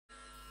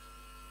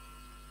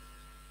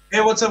Hey,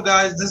 what's up,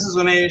 guys? This is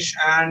Unesh,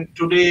 and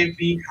today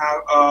we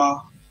have a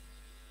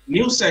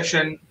new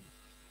session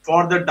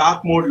for the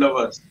dark mode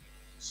lovers.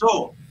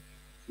 So,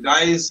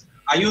 guys,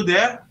 are you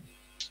there?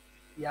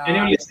 Can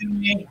you Yeah, listen to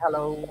me?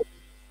 hello.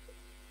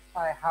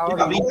 Hi, how are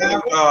Yeah,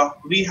 you?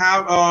 we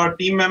have a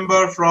team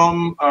member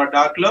from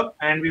Dark Club,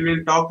 and we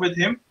will talk with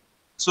him.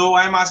 So,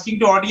 I'm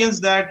asking to audience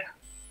that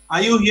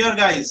are you here,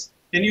 guys?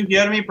 Can you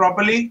hear me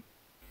properly?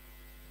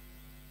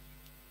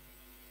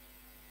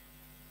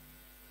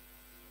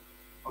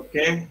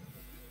 Okay.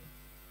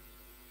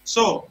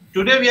 So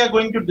today we are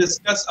going to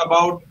discuss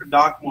about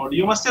dark mode.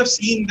 You must have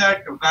seen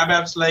that web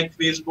apps like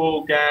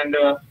Facebook and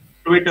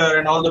Twitter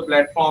and all the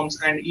platforms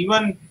and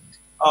even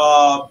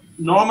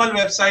normal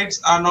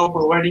websites are now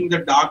providing the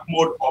dark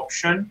mode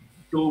option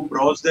to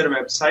browse their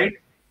website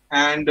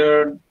and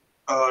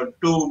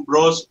to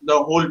browse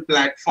the whole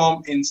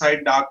platform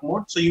inside dark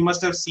mode. So you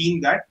must have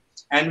seen that,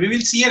 and we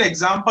will see an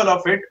example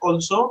of it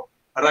also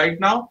right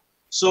now.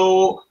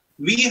 So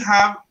we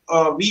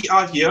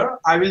are here.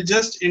 I will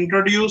just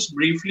introduce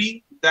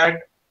briefly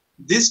that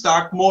this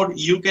dark mode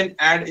you can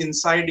add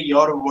inside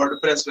your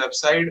WordPress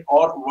website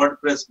or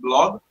WordPress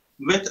blog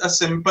with a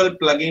simple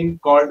plugin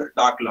called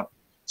Darklup.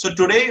 So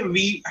today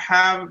we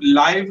have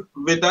live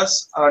with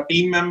us a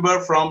team member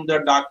from the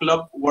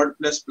Darklup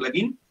WordPress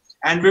plugin,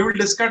 and we will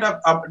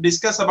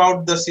discuss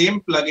about the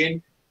same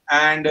plugin.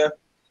 And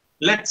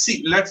let's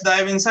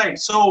dive inside.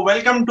 So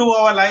welcome to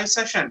our live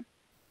session.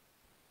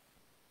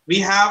 We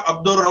have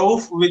Abdur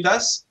Rauf with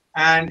us,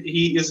 and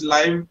he is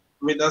live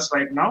with us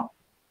right now.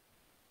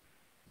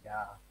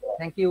 Yeah,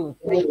 thank you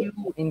for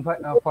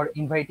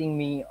inviting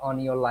me on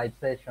your live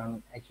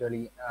session.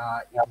 Actually,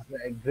 it's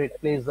a great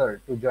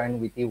pleasure to join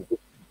with you.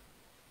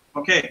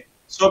 Okay,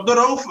 so Abdur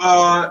Rauf,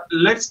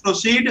 let's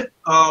proceed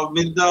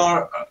with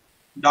the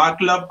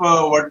Darklup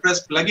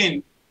WordPress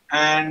plugin,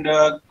 and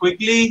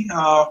quickly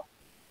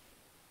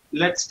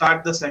let's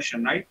start the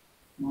session, right?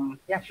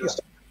 Yeah, sure.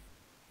 Just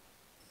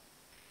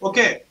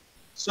okay.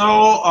 So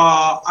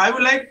I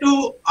would like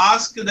to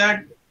ask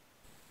that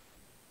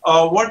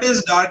what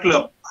is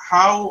Darklup?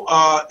 How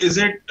is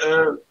it?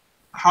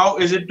 How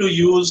is it to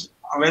use?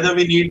 Whether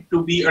we need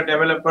to be a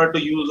developer to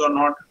use or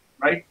not,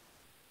 right?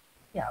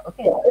 Yeah,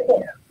 okay.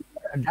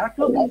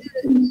 Darkloop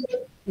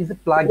is a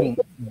plugin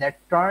that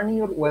turn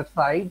your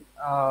website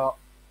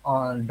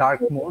on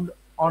dark mode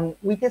on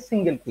with a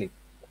single click.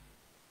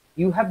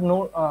 You have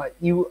not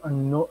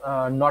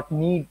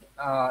need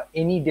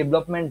any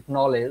development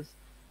knowledge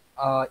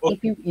if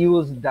Okay. you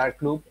use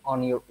Darkloop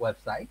on your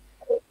website.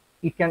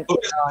 It can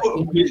Okay. So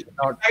it will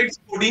not.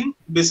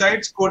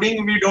 besides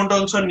coding, we don't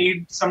also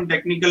need some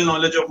technical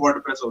knowledge of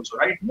WordPress also,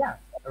 right? Yeah,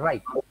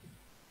 right.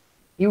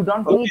 You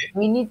don't need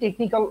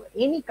Okay.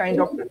 any kind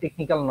of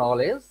technical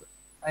knowledge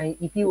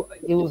if you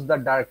use the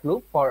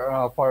Darkloop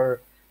for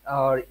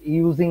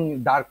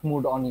using dark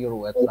mode on your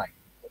website.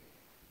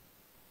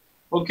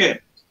 Okay.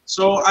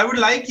 So I would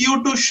like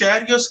you to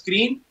share your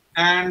screen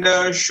and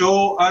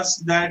show us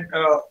that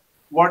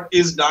what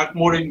is dark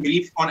mode in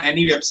brief on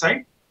any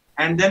website,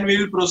 and then we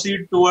will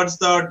proceed towards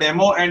the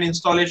demo and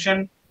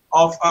installation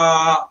of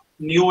a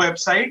new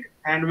website,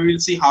 and we will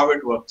see how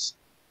it works.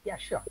 Yeah,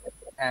 sure.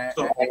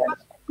 So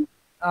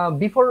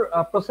Before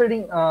I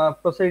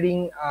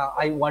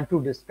want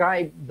to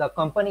describe the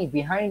company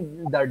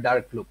behind the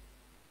Darkloop.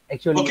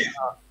 Actually, okay.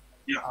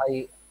 Yeah.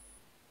 I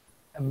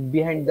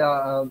behind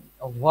the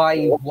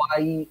why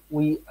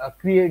we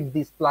create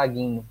this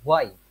plugin.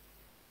 Why?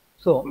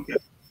 So Okay.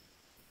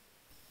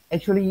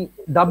 actually,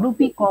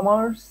 WP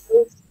Commerce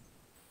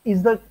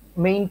is the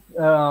main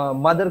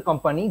mother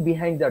company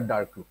behind the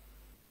Darkroom.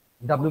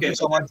 Okay. WP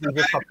So Commerce that's the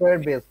is a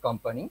software-based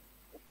company,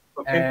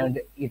 okay. and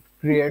it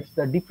creates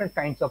the different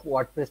kinds of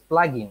WordPress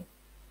plugin.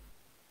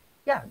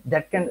 Yeah,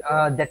 that can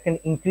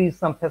increase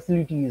some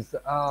facilities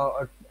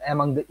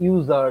among the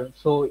user,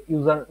 so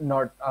user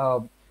not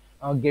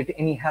get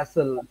any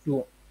hassle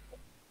to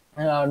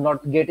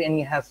not get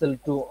any hassle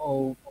to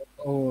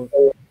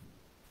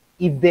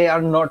if they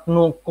are not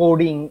know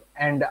coding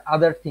and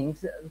other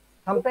things.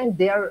 Sometimes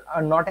they are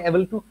not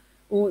able to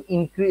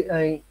increase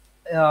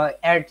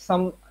add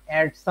some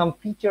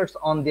features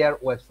on their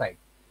website.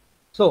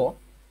 So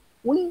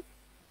we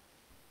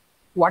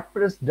for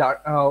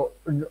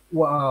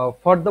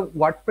the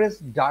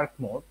WordPress dark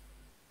mode,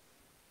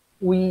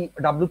 we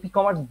WP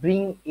Commerce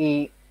bring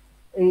a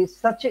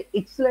such an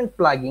excellent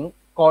plugin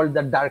called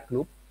the Dark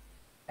Loop,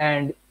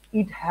 and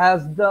it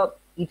has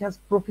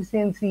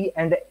proficiency,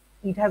 and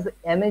it has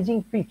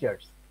amazing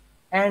features,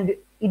 and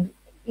it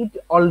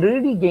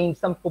already gained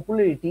some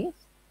popularity,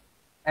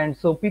 and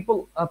so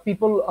people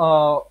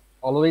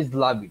always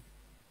love it.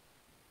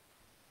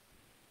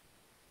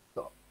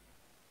 So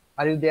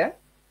are you there?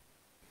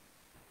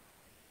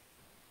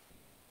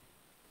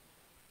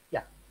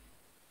 Yeah,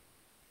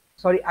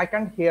 sorry, I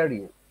can't hear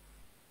you.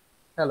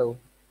 Hello.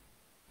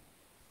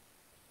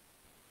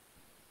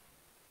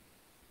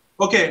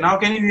 Okay. Now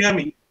can you hear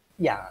me?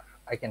 Yeah,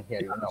 I can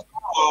hear you now.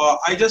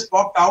 I just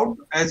popped out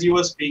as you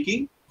were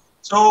speaking.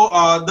 So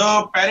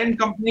the parent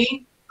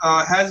company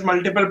has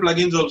multiple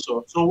plugins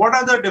also. So what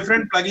are the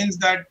different plugins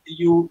that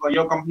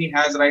your company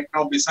has right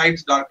now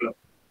besides Darklup?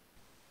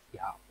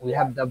 Yeah, we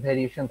have the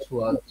variations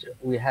works.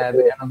 We have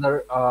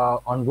another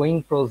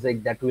ongoing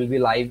project that will be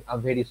live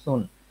very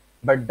soon.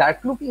 But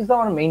Darkloop is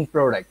our main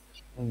product.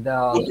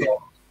 Okay.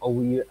 So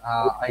we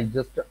I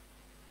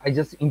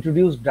just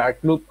introduced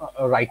Darkloop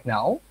right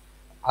now.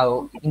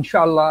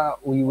 Inshallah,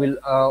 we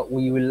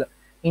will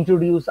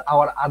introduce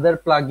our other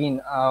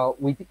plugin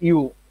with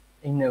you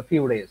in a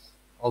few days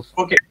also.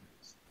 Okay.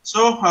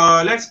 So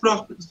let's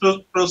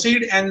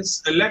proceed and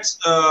let's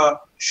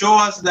show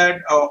us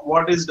that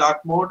what is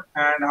dark mode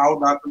and how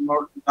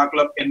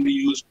Darklup can be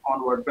used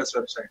on WordPress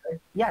website, right?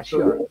 Yeah,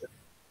 sure.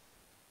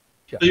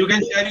 So you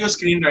can share your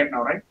screen right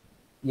now, right?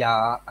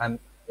 Yeah, I'm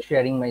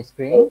sharing my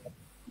screen.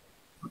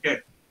 Okay.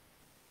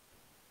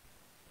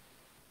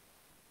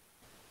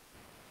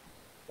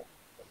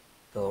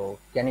 So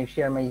can you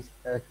share my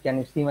can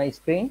you see my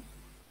screen?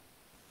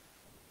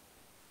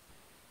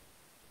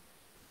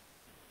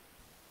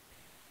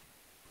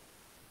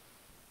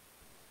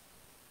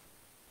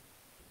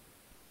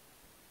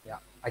 Yeah,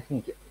 I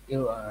think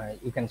you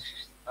can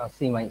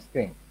see my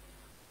screen.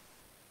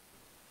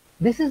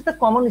 This is the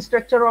common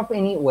structure of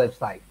any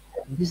website.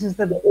 This is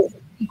the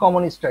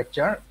common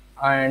structure,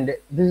 and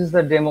this is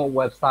the demo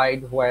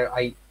website where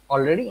I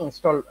already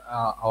installed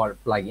our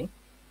plugin.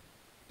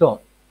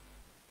 So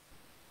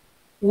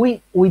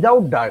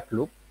without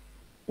Darkloop,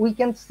 we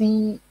can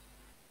see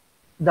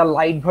the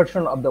light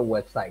version of the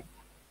website.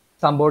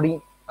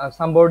 Somebody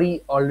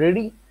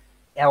already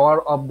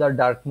aware of the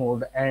dark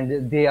mode,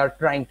 and they are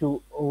trying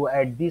to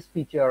add this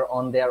feature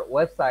on their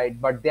website,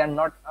 but they are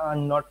not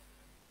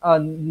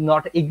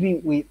agree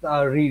with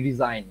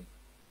redesign.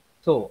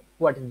 So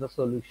what is the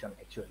solution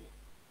actually?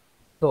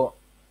 So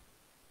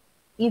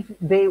if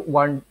they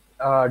want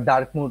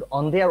dark mode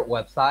on their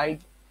website,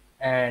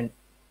 and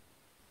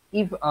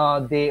if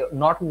they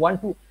not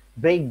want to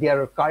break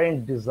their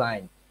current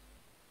design,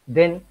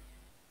 then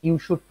you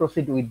should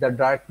proceed with the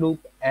dark loop.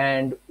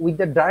 And with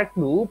the dark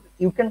loop,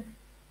 you can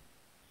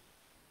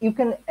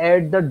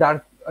add the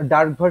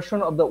dark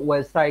version of the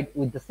website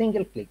with the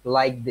single click,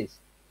 like this.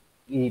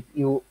 If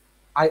you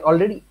I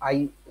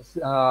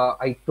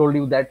told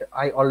you that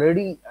I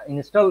already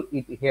installed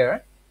it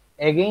here.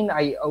 Again,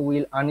 I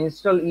will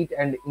uninstall it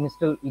and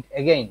install it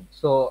again.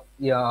 So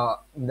yeah,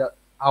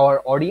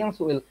 our audience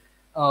will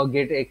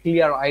get a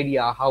clear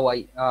idea how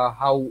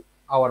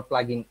our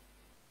plugin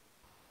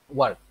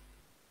works.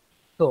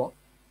 So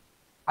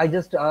I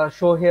just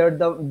show here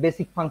the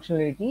basic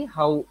functionality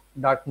how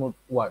dark mode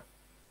works.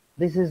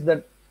 This is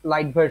the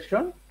light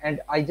version,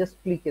 and I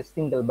just click a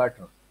single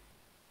button.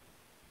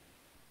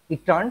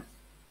 It turns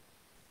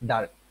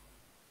dark.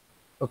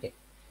 Okay,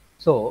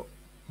 so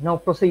now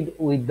proceed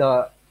with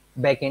the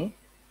backend.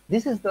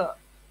 This is the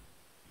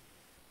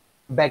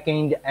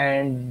backend,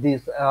 and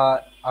these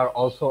are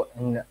also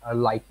in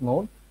light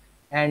mode.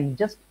 And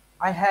just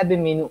I have a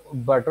menu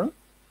button.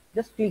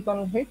 Just click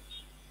on it,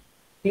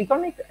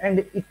 and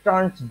it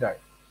turns dark.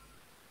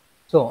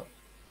 So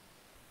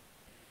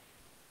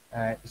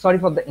sorry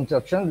for the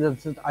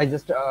interruption. I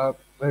just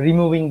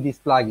removing this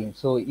plugin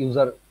so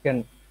user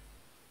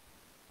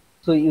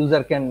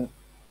can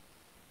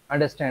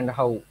understand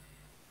how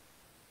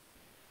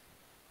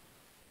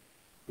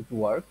it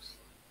works.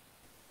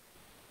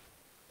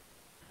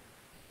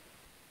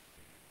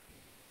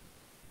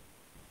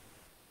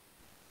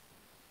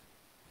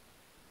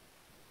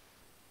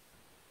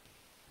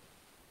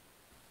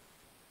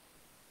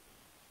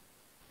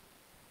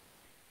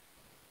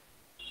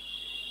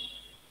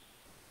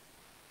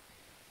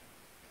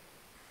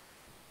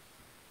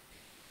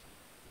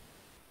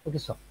 Okay,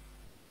 so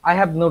I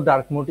have no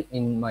dark mode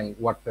in my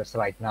WordPress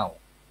right now.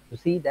 You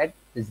see that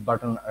this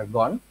button are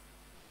gone.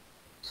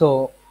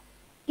 So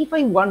if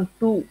I want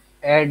to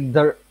add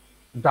the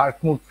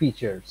dark mode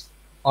features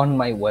on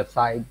my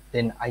website,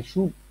 then I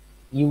should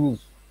use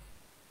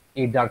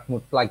a dark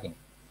mode plugin.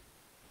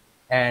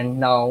 And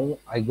now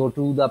I go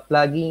to the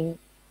plugin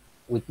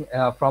with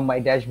from my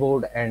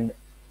dashboard and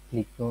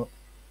click to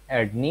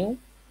add new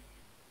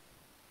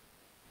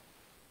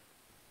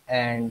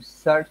and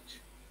search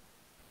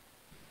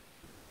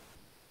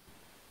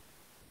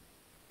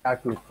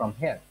dark mode from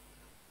here.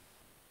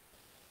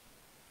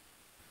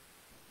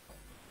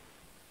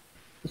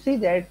 You see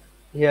that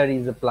here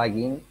is a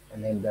plugin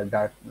named the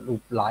dark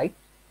loop light.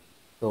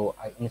 So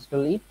I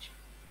install it,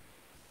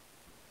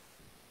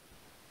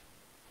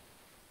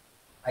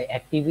 I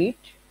activate,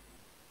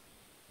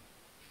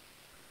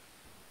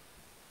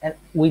 and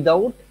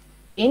without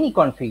any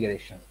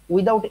configuration,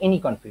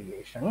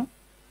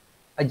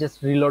 I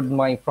just reload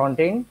my front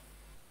end,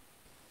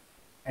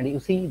 and you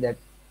see that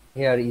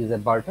here is a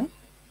button.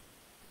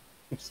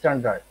 It's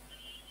turned dark.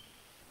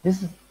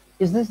 Is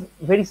this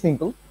very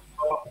simple?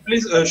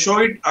 Please show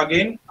it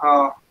again.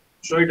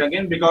 Show it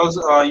again, because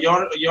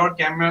your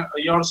camera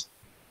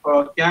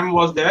cam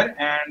was there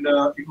and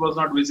it was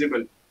not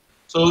visible.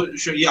 So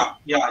yeah,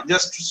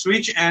 just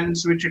switch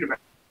it back.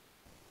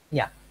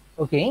 Yeah.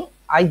 Okay.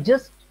 I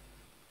just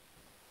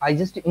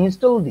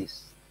install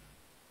this.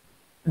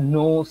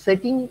 no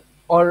setting,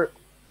 or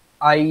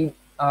I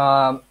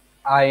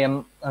I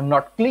am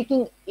not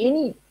clicking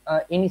any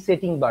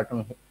setting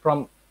button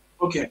from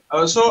Okay. the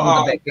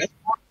backend.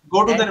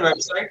 Go to And that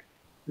website.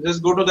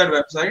 Just go to that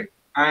website,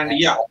 and and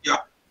yeah, yeah.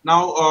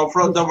 Now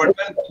from the this,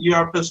 button you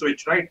have to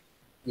switch, right?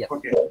 yes,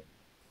 Okay.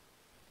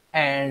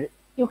 and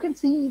you can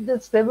see the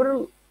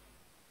several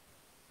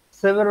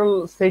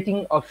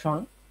setting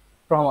option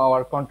from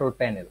our control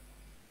panel.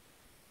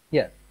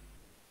 Here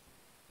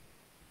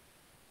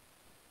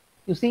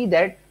you see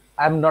that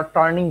I'm not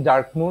turning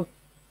dark mode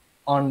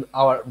on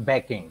our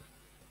backend.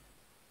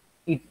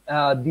 This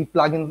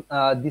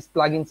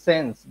plugin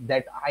sense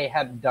that I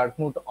have dark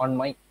mode on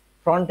my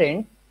front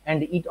end,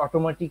 and it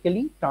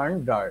automatically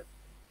turned dark.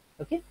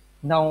 Okay,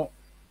 now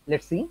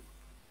let's see.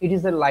 It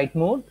is a light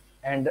mode,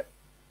 and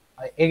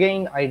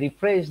again I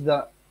refresh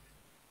the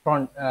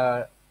front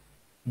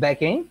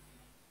backend.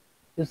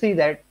 You see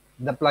that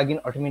the plugin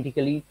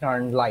automatically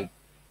turned light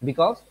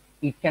because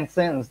it can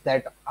sense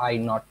that I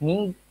not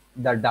need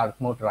the dark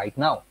mode right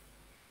now.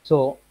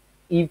 So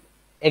if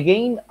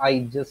again I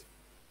just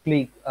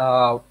click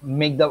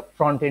make the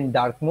front end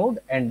dark mode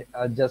and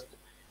just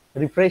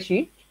refresh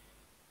it,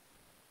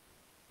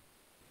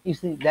 you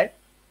see that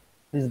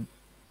this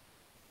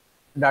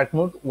dark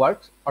mode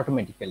works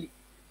automatically.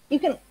 You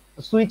can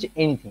switch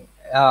anything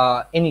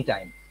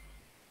anytime,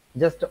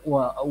 just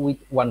with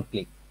one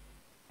click.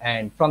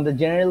 And from the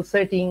general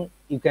setting,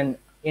 you can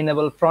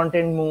enable front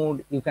end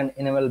mode, you can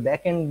enable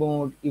back end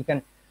mode, you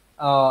can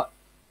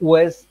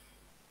OS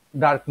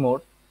dark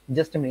mode.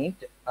 Just a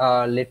minute,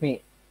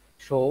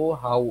 show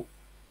how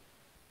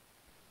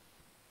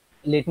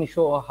let me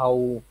show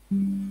how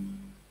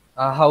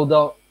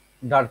the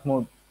dark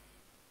mode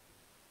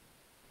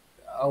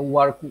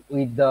work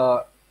with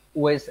the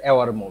OS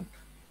hour mode.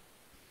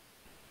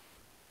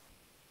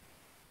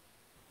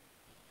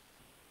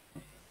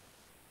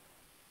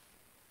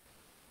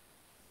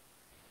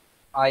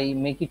 I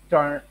make it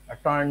turn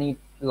it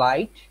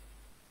light.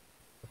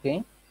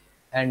 Okay,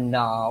 and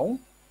now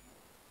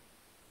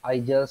I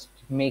just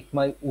make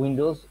my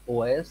Windows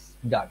OS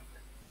dark.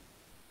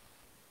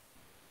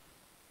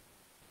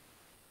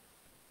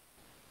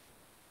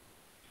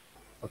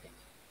 Okay,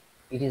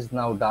 it is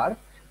now dark,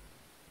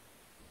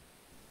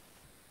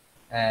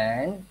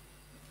 and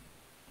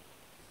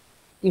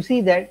you see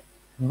that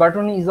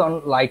button is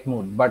on light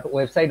mode, but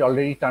website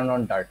already turned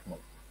on dark mode.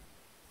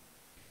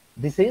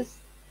 This is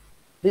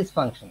this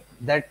function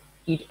that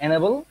it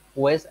enable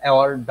OS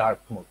hour dark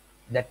mode.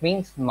 That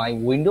means my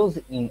Windows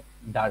in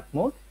dark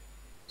mode,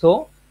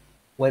 so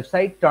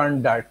website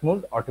turn dark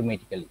mode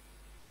automatically.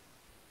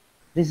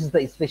 This is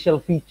the special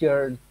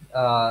feature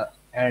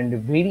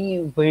and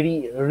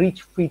very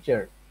rich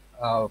feature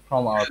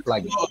from our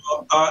plugin.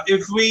 So,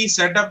 if we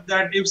set up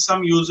that if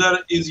some user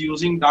is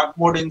using dark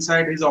mode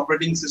inside his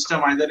operating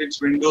system, either it's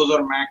Windows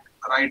or Mac,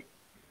 right?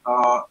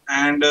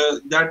 And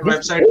that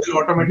This, website will this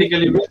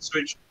automatically will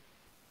switch.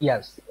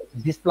 yes,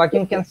 this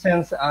plugin can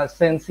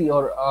sense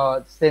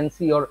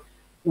your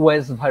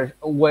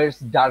OS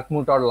dark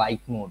mode or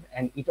light mode,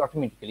 and it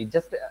automatically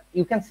just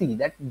you can see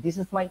that this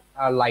is my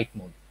light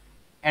mode,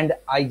 and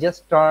I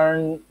just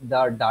turn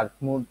the dark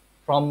mode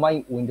from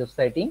my Windows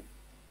setting.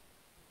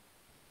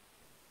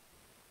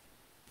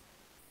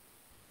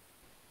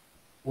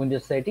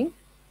 Windows setting,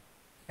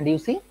 and you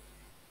see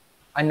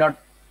I not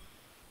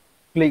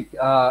click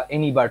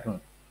any button,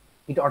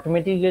 it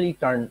automatically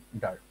turn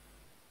dark.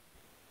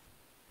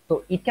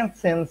 So it can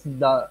sense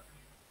the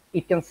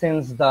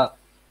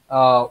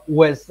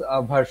OS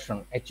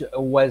version,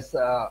 OS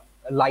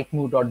light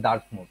mode or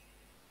dark mode.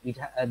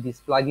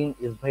 This plugin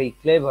is very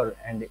clever,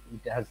 and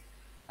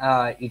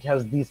it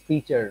has this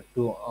feature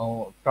to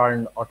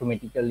turn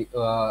automatically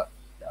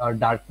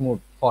dark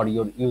mode for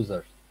your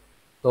users.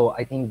 So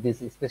I think this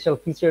special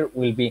feature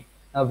will be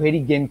a very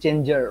game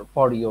changer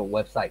for your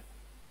website.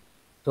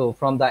 So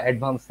from the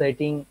advanced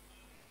setting,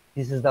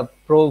 this is the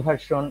pro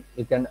version.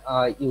 You can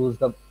use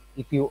the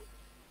if you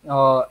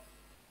uh,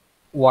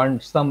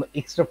 want some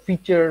extra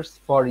features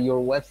for your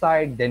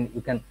website, then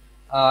you can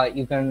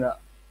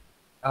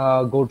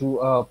go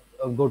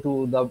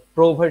to the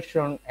pro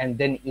version, and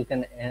then you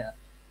can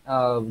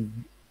uh,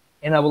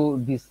 enable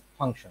this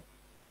function.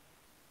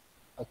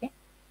 Okay,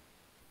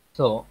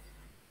 so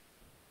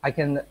I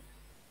can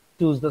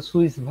choose the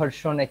Swiss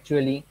version.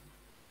 Actually,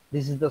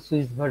 this is the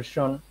Swiss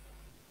version.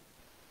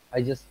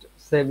 I just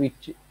save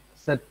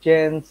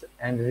change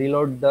and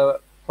reload the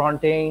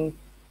front end,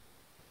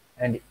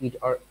 and it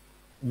or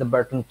the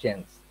button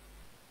change.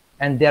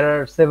 And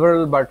there are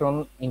several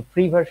buttons in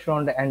free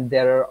version, and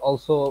there are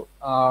also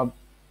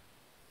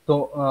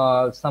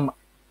some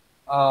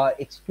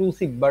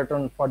exclusive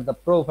button for the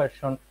pro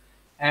version,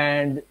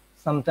 and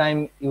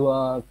sometime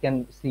you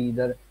can see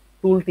the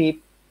tooltip.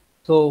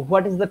 So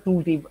what is the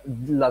tooltip?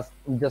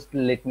 Just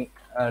let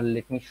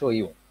me show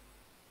you.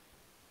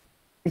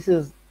 This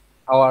is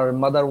our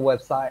mother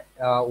website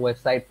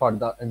for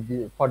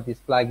for this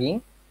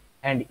plugin,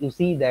 and you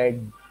see that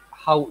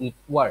how it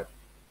works.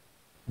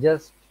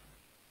 Just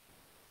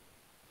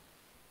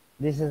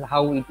this is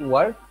how it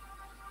works.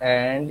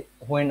 and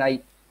when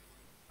I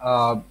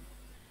uh,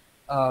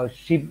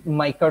 shift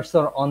my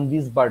cursor on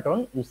this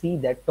button, you see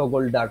that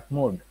toggle dark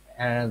mode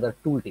and the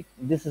tooltip.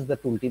 This is the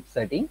tooltip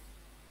setting.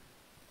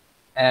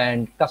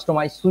 And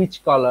customize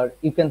switch color.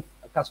 You can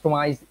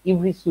customize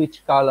every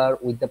switch color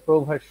with the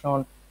pro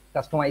version.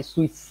 Customize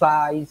switch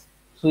size,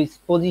 switch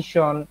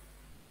position,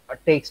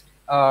 text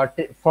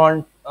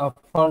font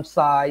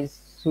size,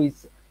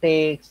 switch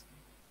text,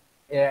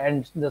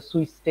 and the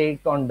switch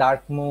text on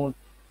dark mode.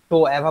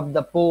 Show above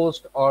the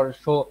post or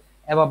show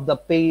above the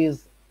page.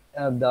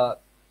 The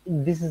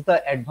This is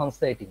the advanced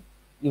setting.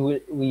 We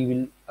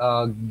will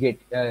get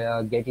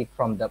it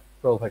from the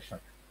pro version.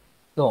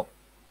 So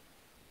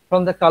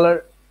from the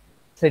color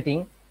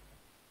setting,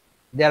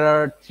 there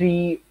are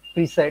three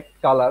preset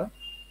color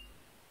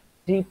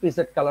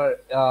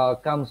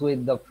comes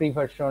with the free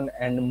version,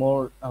 and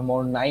more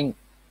 9.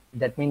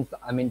 That means,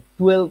 I mean,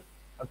 12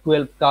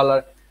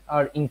 color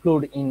are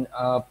included in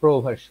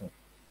pro version.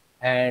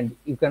 And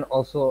you can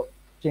also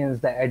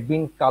change the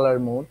admin color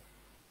mode.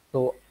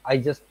 So I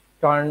just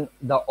turn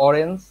the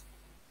orange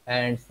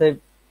and save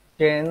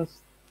change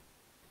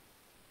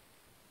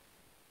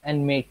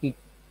and make it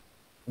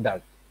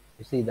dark.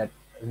 You see that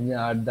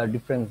the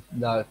difference,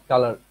 the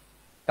color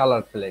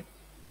palette.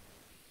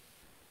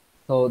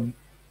 So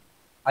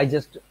I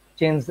just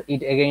change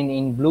it again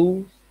in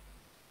blue,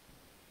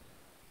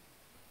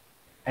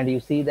 and you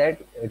see that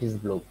it is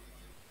blue.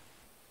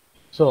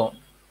 So,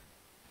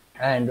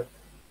 and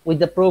with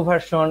the pro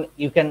version,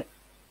 you can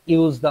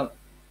use the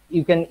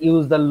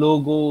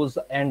logos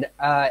and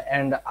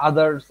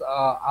others,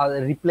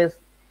 replace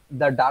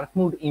the dark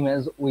mode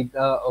image with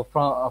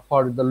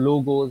for the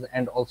logos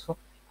and also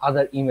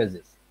other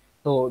images.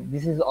 So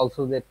this is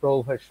also the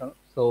pro version.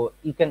 So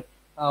you can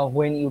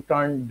when you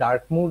turn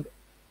dark mode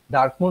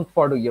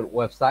for your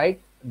website,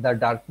 the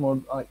dark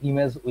mode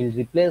image will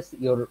replace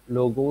your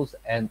logos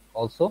and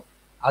also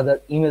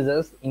other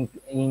images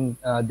in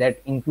that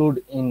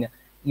include in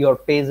your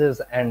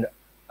pages and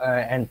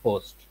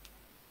post.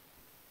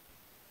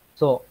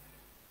 So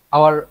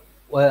our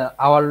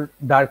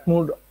dark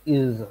mode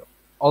is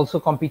also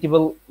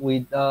compatible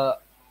with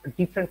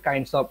different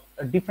kinds of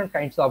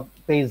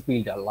page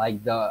builder,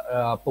 like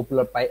the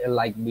popular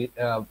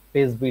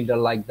page builder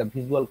like the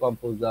Visual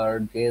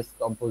Composer, JS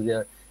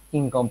Composer,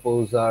 King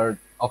Composer,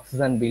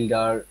 Oxygen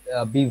Builder,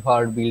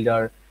 Beaver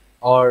Builder,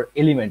 or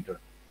Elementor.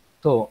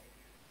 So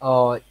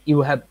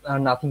you have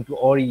nothing to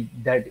worry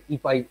that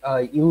if I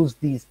use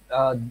this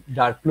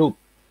darklup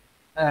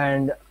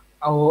and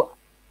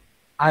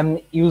I'm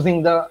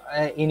using the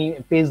any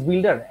page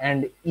builder,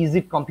 and is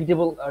it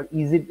compatible, or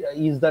is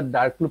the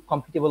darklup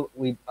compatible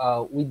with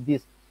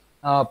this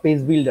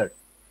page builder?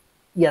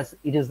 Yes,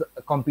 it is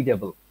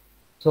compatible.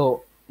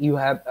 So you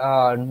have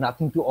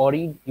nothing to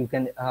worry. You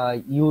can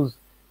use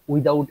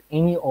without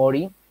any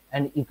worry,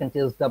 and you can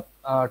test the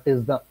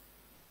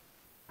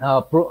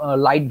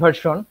light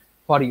version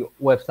for your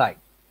website.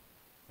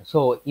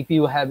 So if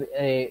you have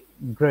a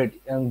great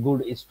and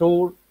good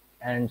store,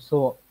 and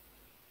so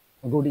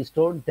good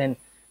store, then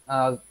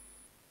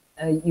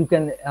you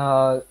can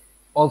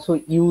also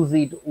use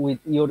it with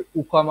your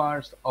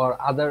WooCommerce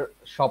or other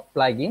shop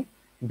plugin.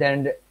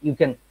 Then you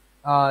can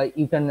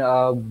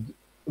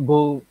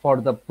go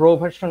for the pro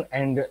version,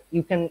 and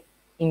you can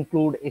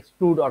include,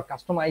 exclude, or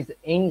customize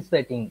any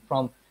setting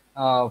from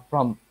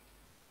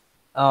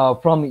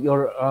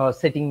your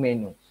setting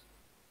menus.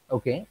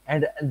 Okay,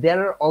 and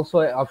there are also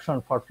an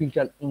option for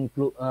filter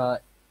include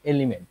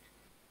element.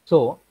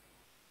 So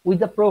with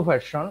the pro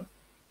version,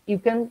 you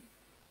can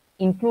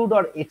include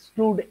or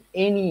exclude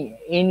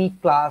any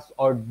class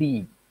or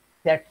div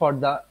set for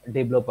the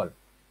developer.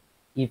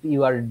 If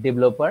you are a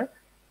developer,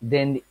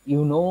 then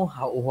you know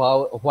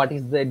what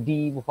is the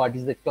div, what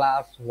is the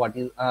class, what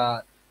is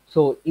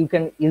so you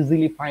can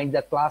easily find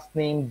the class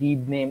name,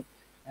 div name,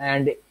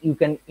 and you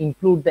can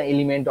include the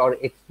element or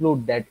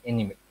exclude that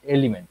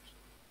element.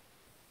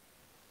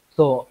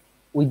 So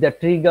with the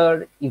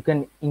trigger, you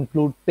can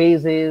include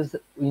pages,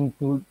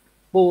 include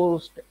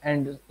post,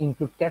 and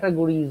include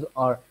categories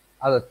or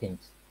other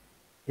things.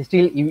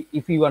 Still,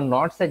 if you are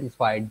not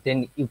satisfied,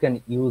 then you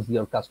can use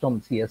your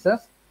custom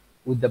CSS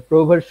with the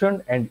pro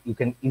version, and you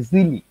can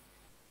easily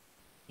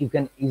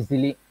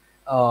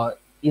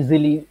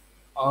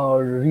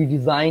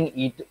redesign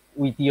it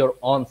with your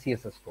own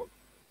CSS code.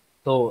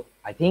 So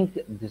I think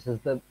this is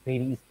the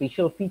very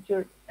special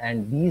feature,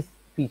 and these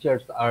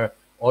features are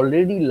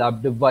already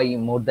loved by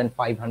more than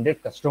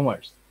 500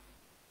 customers.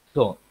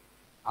 So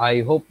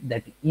I hope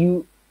that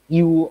you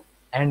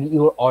and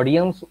your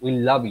audience will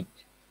love it.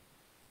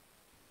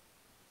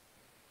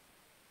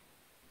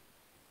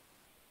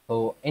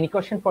 So any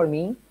question for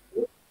me?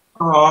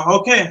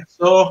 Okay,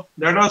 so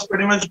that was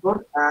pretty much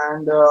good,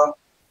 and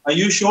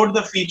you showed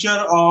the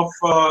feature of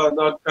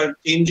the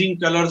changing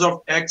colors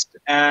of text,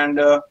 and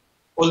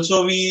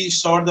also we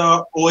saw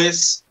the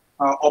OS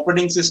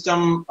operating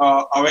system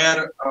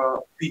aware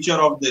feature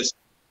of this.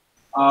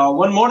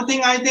 One more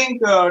thing, I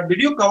think,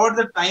 did you cover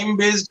the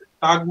time-based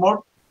dark mode?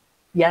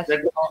 Yes.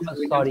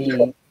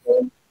 Sorry,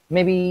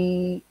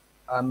 maybe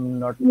I'm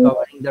not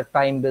covering the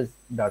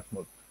time-based dark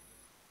mode.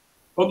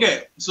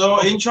 Okay, so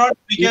in short,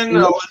 we can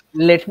L-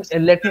 let me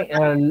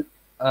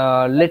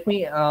let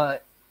me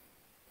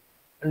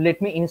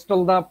let me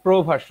install the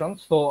pro version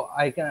so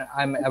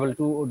I'm able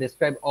to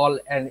describe all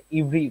and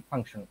every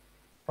function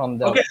from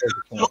the okay, pro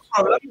version no also.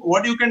 problem.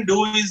 What you can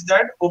do is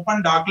that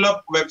open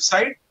Darklup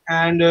website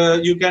and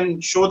you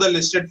can show the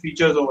listed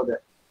features over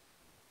there.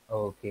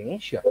 Okay,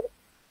 sure.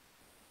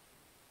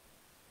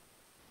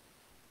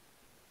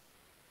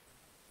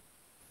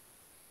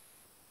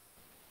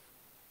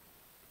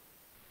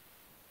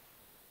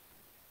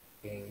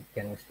 Okay,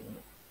 can you see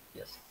me?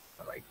 Yes,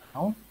 right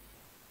now.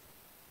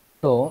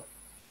 So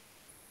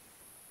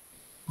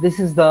this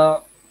is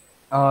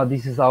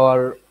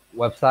our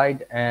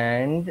website,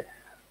 and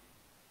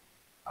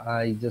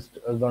I just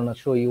gonna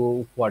show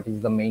you what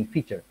is the main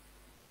feature.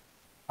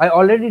 I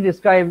already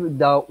described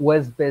the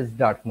OS-based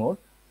dark mode.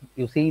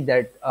 You see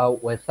that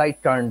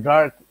website turn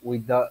dark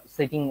with the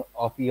setting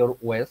of your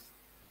OS,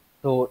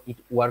 so it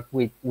work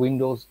with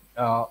Windows,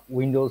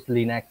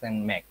 Linux,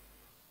 and Mac.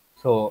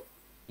 So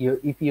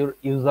if your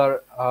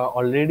user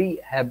already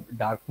have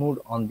dark mode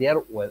on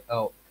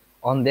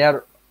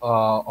their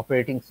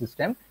operating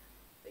system,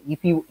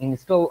 if you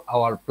install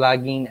our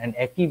plugin and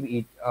active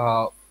it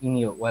in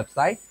your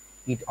website,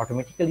 it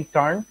automatically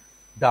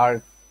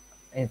dark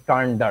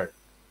turn dark.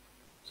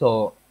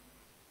 So,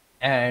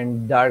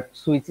 and dark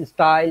switch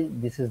style,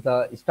 this is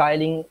the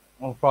styling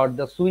for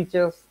the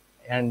switches.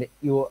 And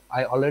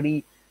I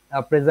already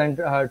present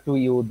to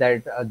you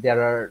that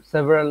there are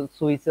several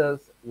switches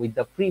with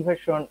the free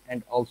version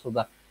and also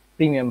the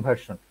premium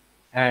version,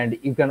 and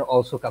you can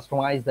also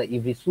customize the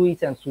every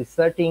switch and switch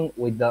setting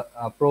with the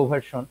pro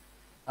version.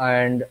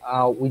 And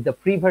with the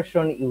free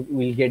version you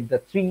will get the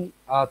three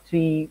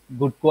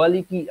good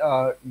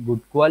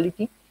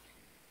quality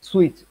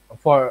switch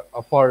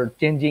for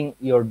changing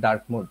your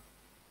dark mode.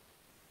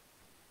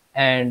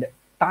 And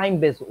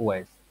time-based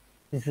OS,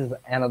 this is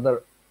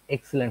another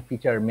excellent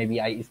feature maybe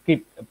I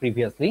skipped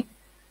previously.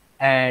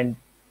 And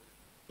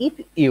if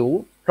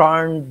you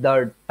turn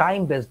the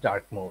time-based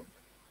dark mode,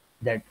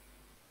 that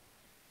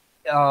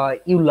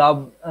you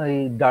love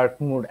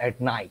dark mode at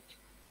night,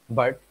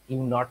 but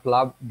you not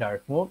love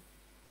dark mode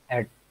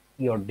at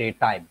your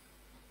daytime,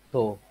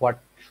 so what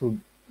should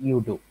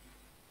you do?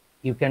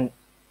 You can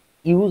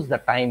use the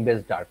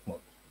time-based dark mode.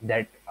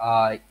 That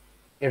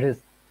it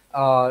is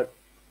uh,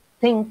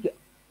 think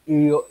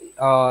you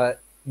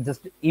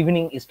just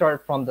evening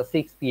start from the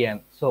 6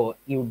 p.m. So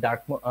you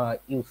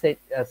set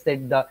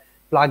the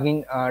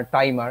plugin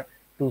timer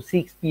to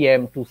 6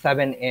 p.m. to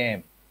 7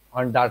 a.m.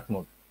 on dark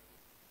mode.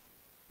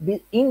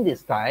 In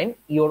this time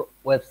your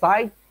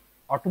website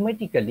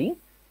automatically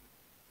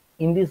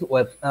in this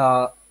web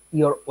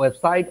your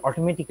website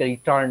automatically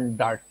turn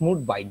dark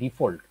mode by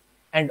default.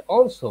 And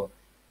also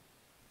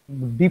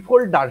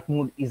default dark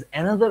mode is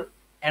another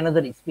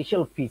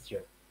special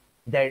feature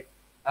that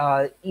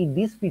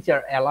this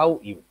feature allow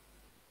you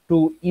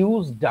to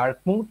use dark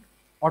mode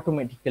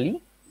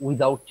automatically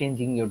without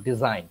changing your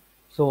design.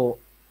 So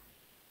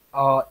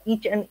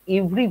each and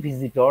every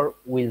visitor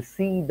will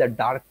see the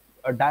dark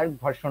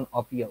version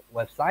of your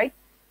website,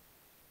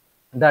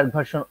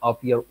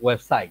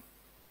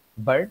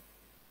 but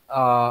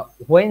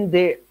when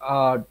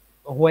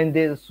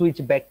they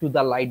switch back to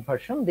the light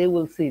version, they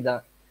will see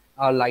the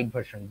light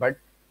version. But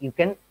you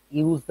can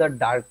use the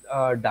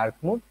dark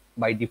mode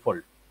by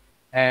default.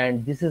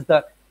 And this is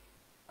the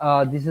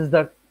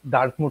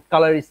dark mode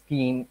color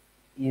scheme.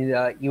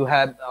 You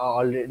have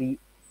already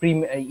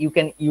you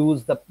can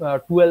use the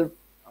 12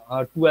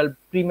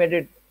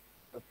 pre-made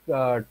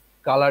uh,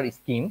 color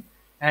scheme,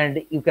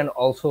 and you can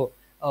also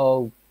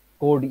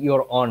code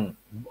your own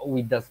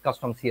with the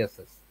custom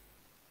CSS.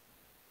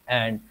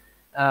 And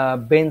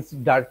Ben's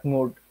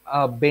backend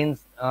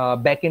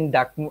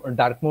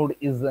dark mode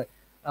is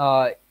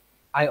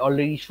I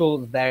already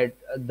shows that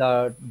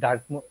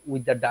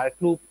with the dark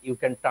loop you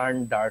can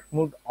turn dark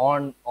mode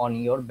on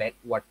your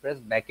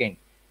WordPress backend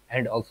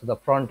and also the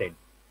front end.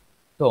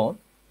 So,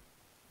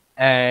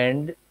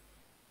 and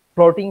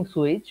floating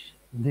switch,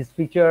 these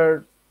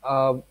features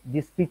I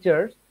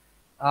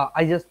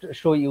just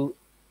show you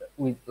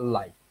with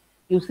live.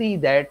 You see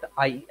that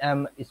I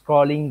am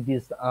scrolling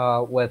this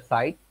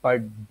website,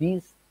 but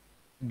this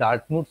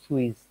dark mode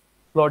switch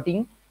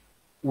floating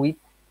with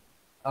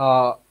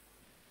uh,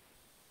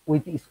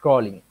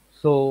 scrolling.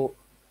 So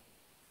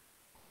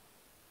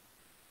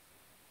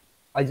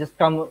I just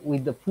come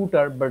with the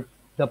footer, but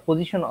the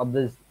position of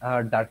this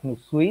dark mode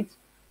switch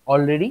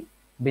already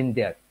been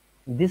there.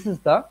 This is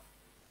the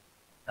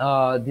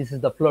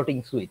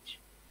floating switch.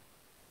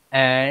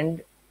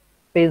 And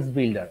page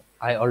builder,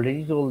 I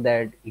already told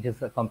that it is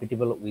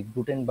compatible with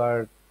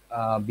Gutenberg,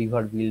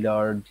 Beaver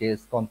Builder,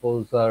 JS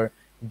Composer,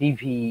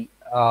 DV,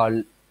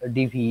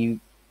 DV,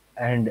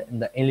 and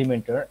the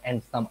Elementor,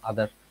 and some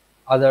others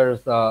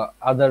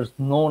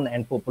known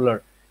and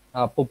popular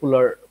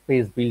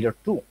page builder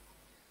too.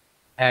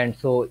 And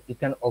so you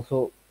can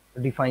also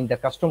define the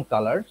custom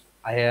colors.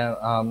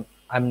 I'm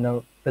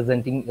now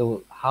presenting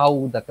you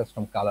how the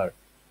custom color.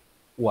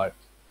 works.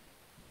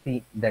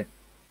 See that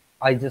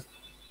I just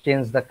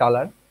change the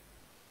color,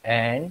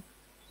 and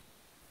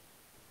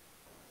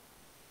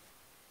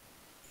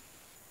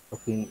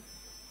okay,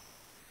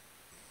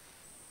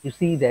 you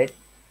see that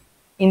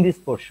in this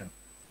portion,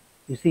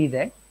 you see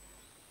that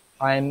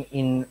I'm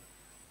in,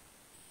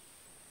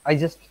 I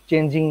just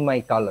changing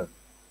my color,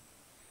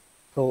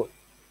 so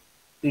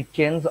it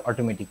changes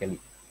automatically.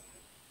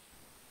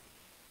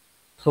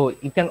 So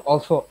you can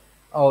also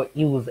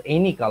use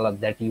any color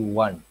that you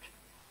want.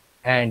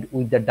 And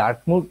with the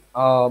dark mode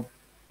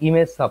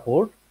image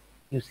support,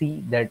 you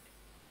see that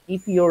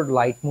if your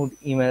light mode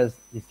image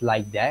is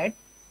like that,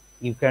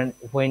 you can,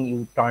 when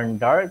you turn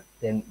dark,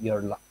 then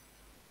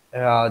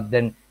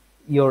then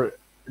your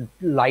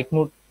light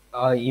mode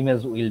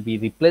image will be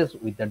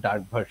replaced with the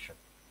dark version.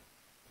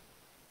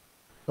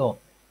 So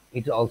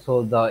it's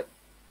also the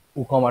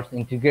WooCommerce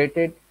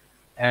integrated,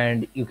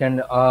 and you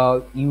can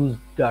use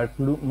dark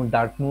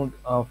mode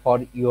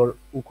for your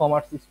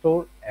WooCommerce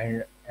store,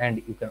 and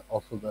you can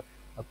also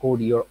code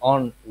your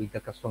own with the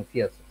custom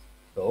CSS.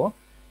 So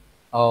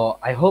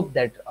I hope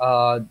that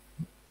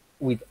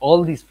with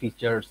all these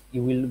features,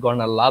 you will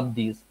gonna love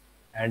this,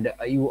 and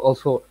you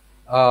also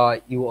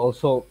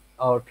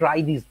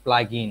try this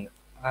plugin,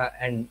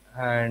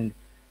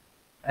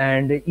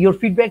 and your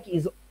feedback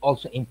is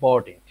also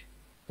important.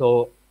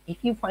 So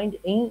if you find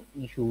any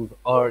issues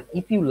or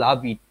if you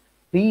love it,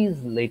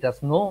 please let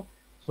us know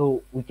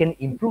so we can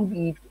improve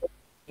it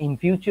in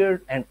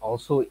future, and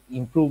also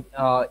improve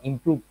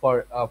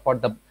for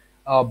the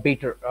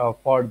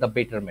for the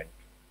betterment.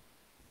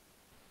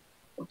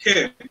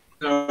 Okay.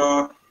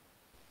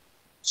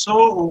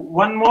 So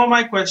one more,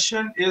 my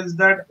question is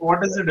that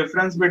what is the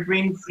difference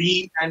between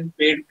free and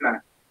paid plan?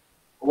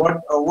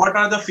 What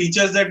are the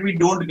features that we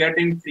don't get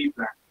in free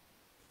plan?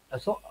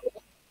 So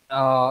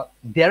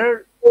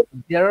there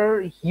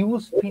are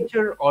huge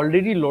feature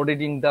already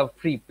loaded in the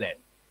free plan.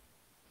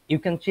 You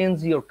can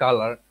change your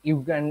color.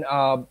 You can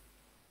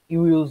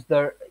use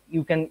the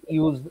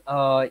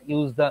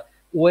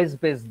OS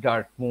based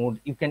dark mode.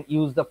 You can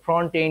use the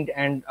front end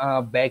and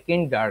back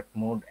end dark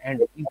mode,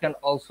 and you can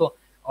also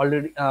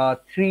already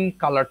 3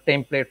 color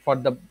template for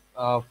the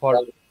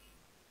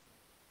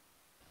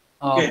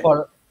Okay.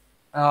 for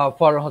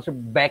also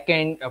back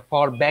end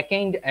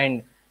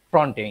and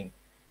front end.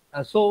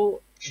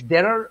 So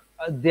there are,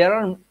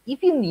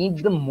 if you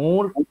need the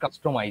more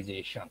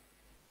customization,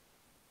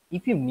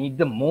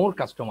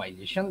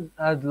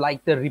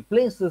 like the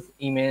replaces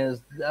image,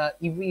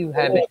 if you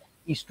have a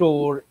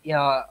store,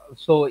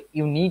 so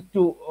you need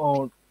to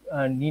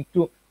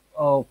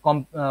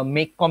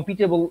make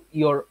compatible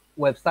your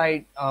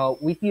website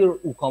with your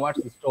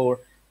WooCommerce store,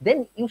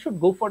 then you should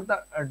go for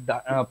the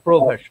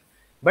pro version.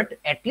 But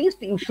at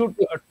least you should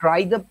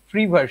try the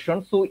free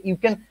version, so you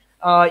can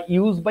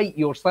use by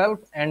yourself,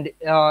 and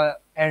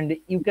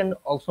you can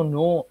also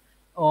know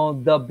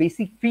the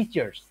basic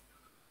features.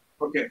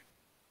 Okay.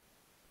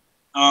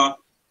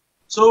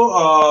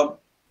 So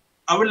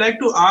I would like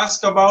to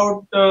ask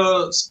about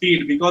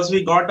speed, because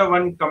we got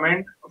one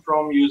comment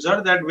from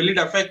user that will it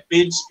affect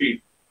page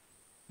speed?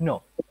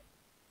 No,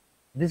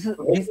 this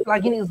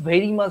plugin is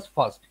very much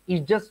fast.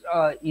 It just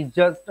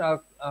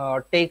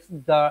takes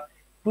the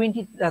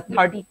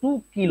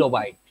 32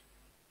 kilobytes.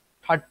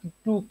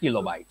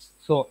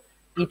 So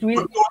it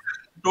will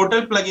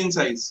Total plugin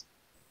size.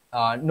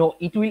 no,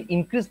 it will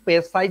increase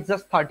page size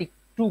just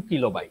 32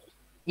 kilobytes.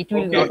 It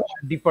will Okay. not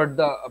differ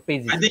the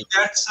pages. I think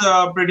that's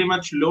pretty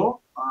much low.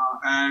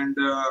 And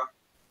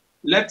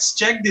let's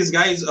check this,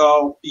 guys.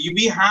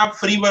 We have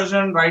free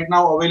version right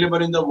now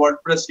available in the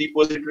WordPress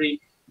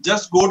repository.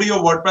 Just go to your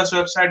WordPress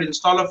website,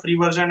 install a free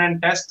version,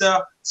 and test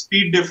the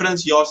speed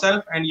difference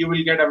yourself, and you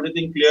will get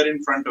everything clear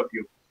in front of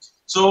you.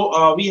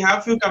 So we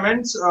have few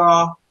comments.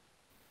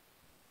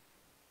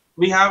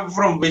 We have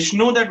from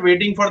Vishnu that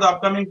waiting for the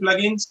upcoming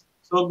plugins.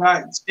 So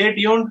guys, stay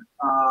tuned.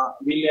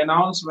 We'll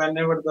announce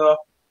whenever the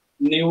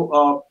new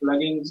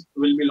plugins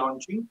will be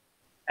launching.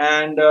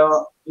 And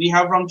we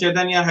have from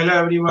Chaitanya. Hello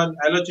everyone.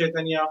 Hello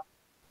Chaitanya.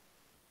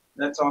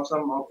 That's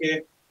awesome.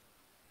 Okay.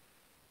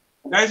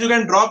 Guys, you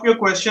can drop your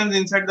questions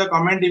inside the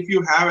comment if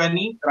you have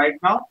any right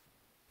now.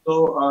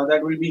 So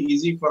that will be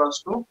easy for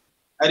us to.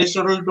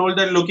 Aristotle told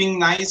that looking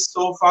nice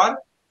so far.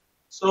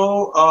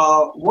 So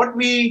what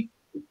we,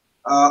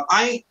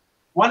 I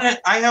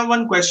have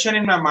one question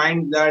in my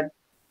mind that,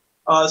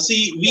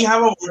 see, we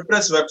have a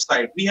WordPress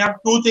website. We have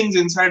two things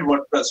inside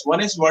WordPress.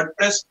 One is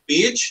WordPress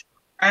page,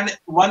 and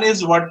one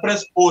is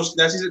WordPress post.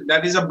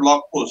 That is a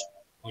blog post.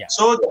 Yeah.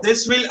 So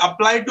this will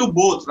apply to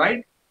both,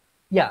 right?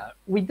 Yeah,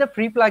 with the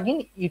free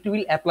plugin, it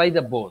will apply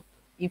the both.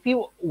 If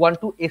you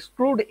want to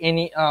exclude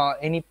any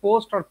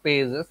post or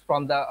pages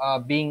from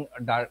the being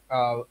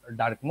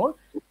dark mode,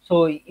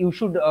 so you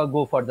should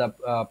go for the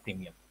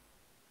premium.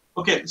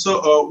 Okay,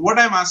 so what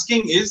I'm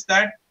asking is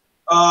that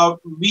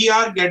we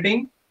are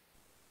getting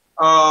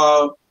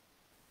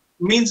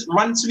means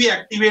once we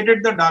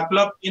activated the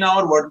darklup in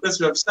our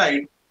WordPress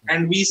website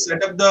and we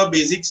set up the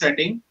basic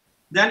setting,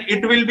 then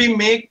it will be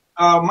make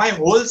my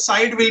whole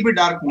site will be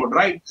dark mode,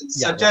 right?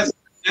 Yeah, Such as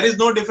there is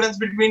no difference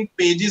between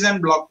pages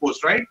and blog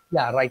posts, right?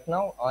 Yeah, right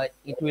now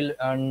it will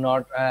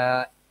not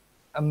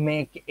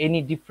make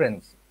any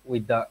difference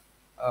with the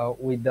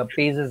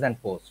pages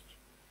and posts.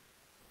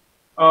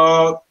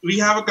 We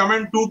have a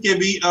comment 2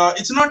 KB.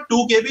 It's not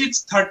 2 KB,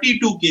 it's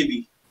 32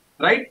 KB,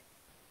 right?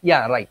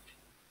 Yeah, right.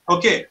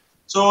 Okay,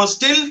 so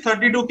still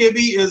 32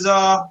 KB is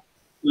a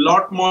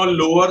lot more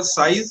lower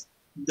size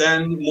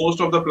than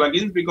most of the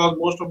plugins, because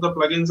most of the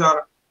plugins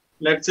are,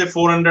 let's say,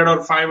 400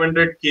 or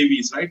 500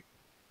 KBs, right?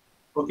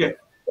 Okay,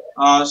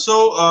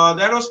 so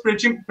that was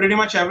pretty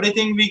much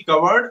everything we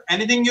covered.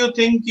 Anything you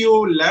think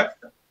you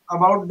left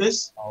about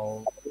this?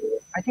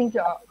 I think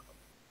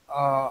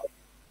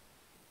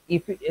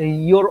if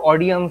your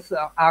audience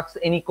asks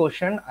any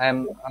question,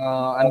 I'm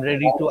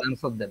ready to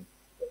answer them.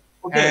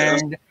 Okay,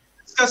 And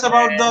discuss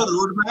about the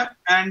roadmap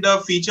and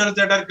the features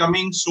that are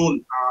coming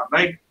soon,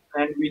 right?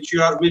 And which is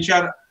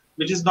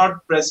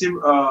not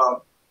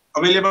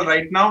available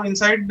right now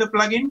inside the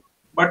plugin,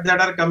 but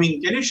that are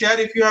coming. Can you share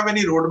if you have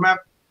any roadmap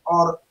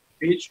or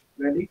page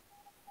ready?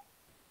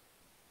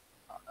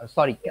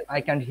 Sorry,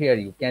 I can't hear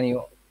you. Can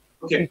you?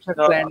 Okay. Feature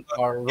plan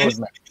or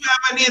roadmap? Do you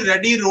have any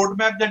ready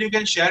roadmap that you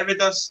can share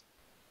with us?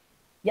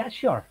 Yeah,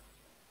 sure.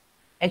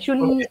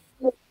 Actually,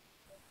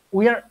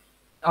 we are.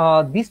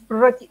 This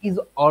product is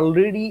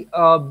already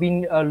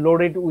been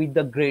loaded with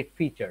the great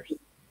features,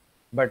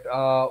 but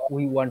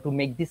we want to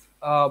make this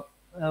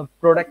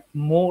product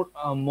more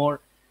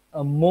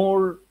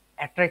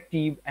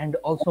attractive and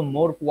also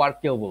more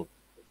workable.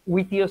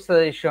 With your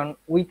suggestion,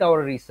 with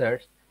our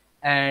research,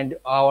 and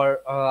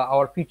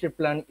our future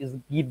plan is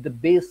give the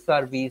best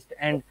service,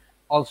 and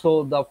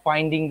also the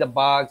finding the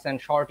bugs and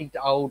sort it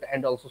out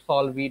and also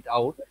solve it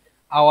out.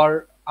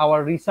 Our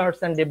research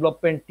and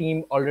development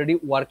team already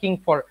working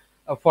for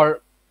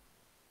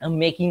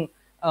making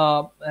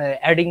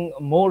adding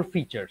more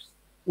features.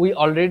 We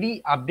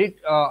already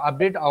update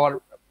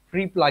our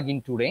free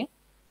plugin today,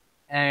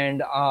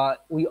 and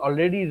we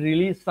already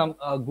released some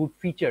good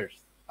features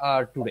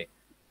today.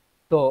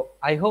 So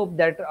I hope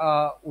that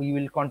we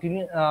will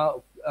continue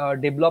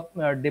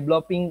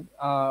developing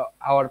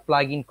our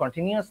plugin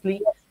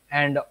continuously,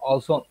 and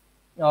also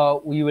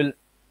we will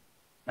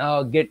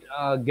get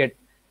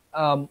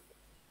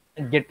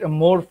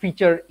more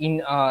feature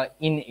in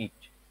it.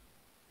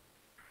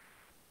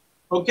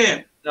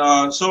 Okay,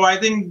 so I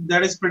think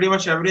that is pretty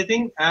much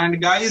everything. And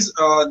guys,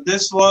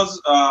 this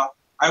was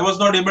I was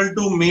not able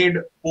to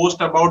made post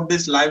about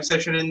this live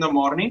session in the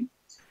morning.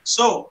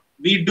 So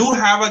we do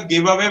have a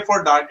giveaway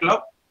for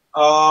Darklup.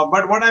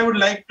 But what I would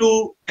like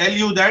to tell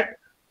you that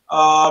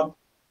tell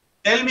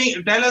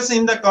us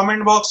in the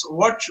comment box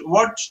what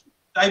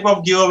type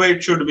of giveaway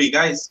it should be,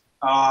 guys.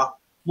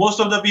 Most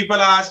of the people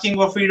are asking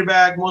for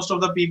feedback. Most of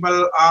the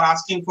people are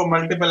asking for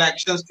multiple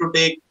actions to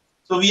take.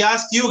 So we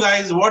ask you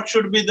guys, what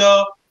should be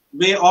the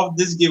way of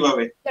this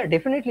giveaway? Yeah,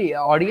 definitely.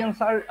 Audience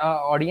are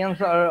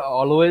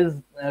always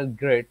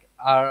great,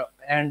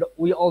 and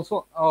we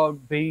also are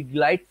very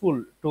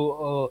delightful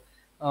to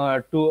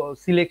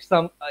select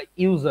some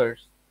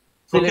users.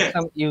 Select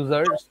some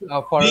users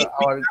for we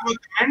our. Have a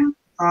comment,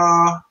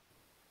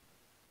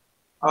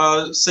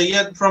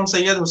 Sayyid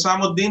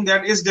Husamuddin,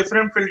 that is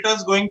different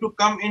filters going to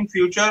come in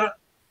future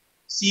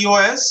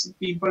COS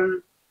people.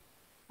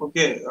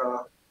 Okay.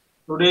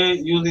 Today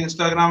use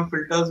Instagram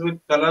filters with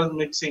colors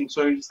mixing.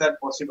 So is that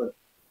possible?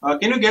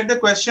 Can you get the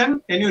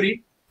question? Can you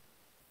read?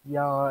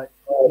 Yeah,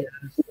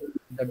 yes,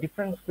 the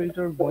different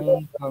filter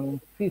going in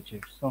future.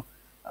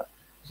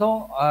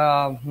 So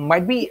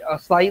might be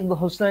Saeed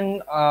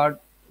Hussain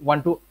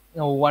want to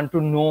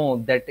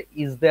know that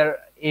is there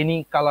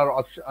any color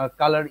option,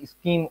 color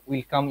scheme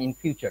will come in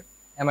future.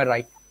 Am I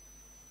right?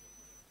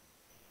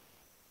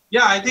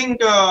 Yeah, I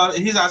think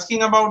he's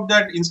asking about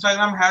that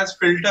Instagram has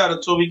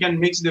filter, so we can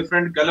mix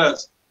different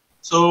colors.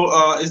 So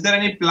is there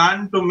any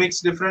plan to mix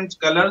different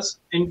colors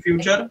in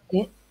future?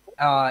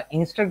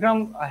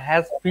 Instagram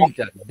has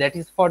filter that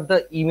is for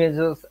the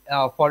images,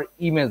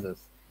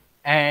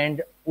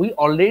 and we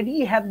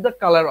already have the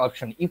color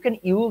option. You can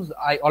use.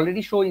 I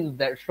already showed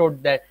that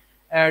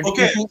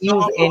Okay, you can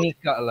use any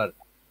color.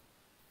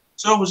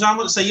 So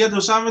Sayyid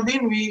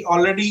Husamuddin, we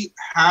already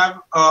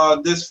have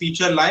this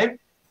feature live.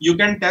 You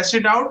can test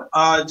it out.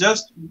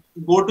 Just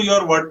go to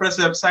your WordPress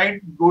website,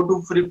 go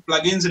to free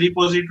plugins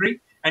repository,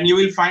 and you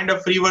will find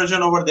a free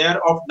version over there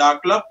of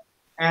Darklup,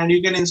 and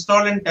you can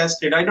install and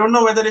test it. I don't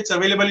know whether it's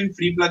available in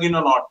free plugin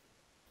or not.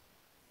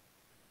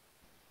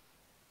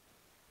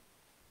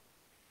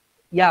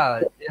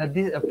 Yeah,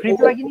 this free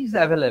plugin is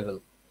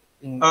available.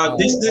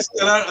 This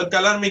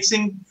color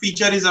mixing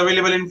feature is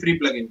available in free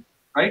plugin,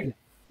 right?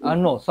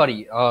 No,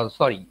 sorry.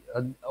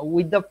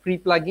 With the free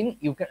plugin,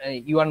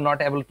 you are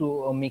not able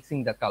to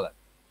mixing the color.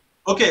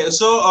 Okay,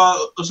 so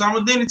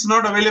Usamuddin, it's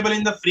not available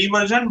in the free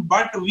version,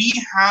 but we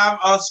have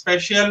a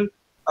special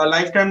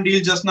lifetime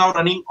deal just now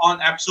running on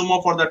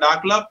AppSumo for the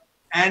Darklup,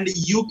 and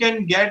you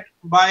can get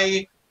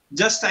by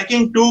just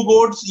stacking 2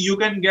 goats, you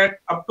can get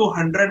up to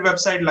 100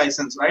 website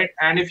license, right?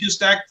 And if you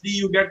stack 3,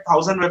 you get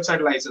 1000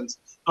 website license.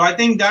 So I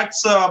think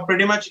that's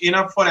pretty much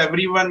enough for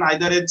everyone.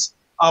 Either it's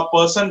a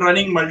person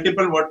running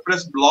multiple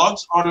WordPress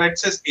blogs, or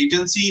let's say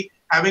agency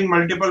having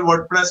multiple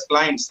WordPress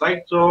clients,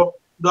 right? So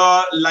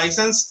the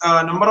license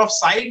number of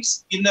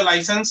sites in the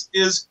license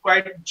is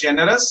quite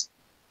generous,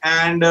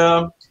 and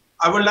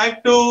I would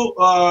like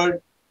to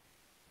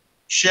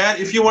share.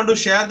 If you want to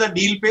share the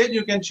deal page,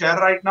 you can share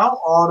right now,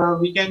 or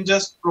we can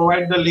just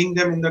provide the link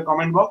them in the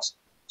comment box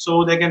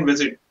so they can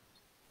visit.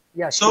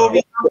 Yeah, So sure. we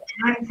have a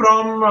comment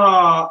from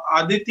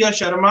Aditya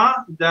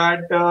Sharma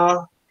that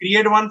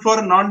create one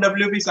for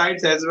non-WP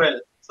sites as well.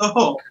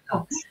 So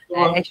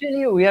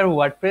Actually, we are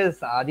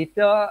WordPress.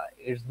 Aditya,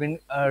 it's been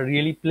a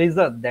really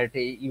pleasure that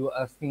you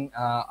asking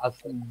us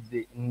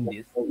in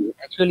this.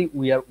 Actually,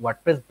 we are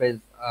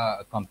WordPress-based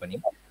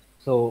company,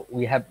 so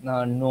we have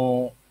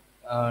no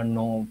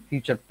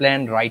future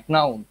plan right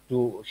now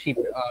to ship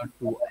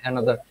to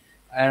another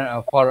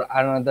for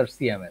another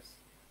CMS.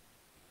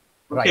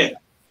 Right. okay.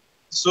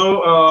 So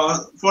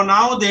for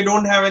now, they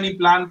don't have any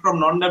plan from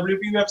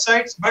non-WP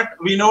websites, but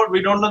we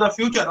don't know the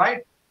future,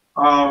 right?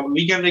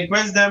 We can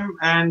request them,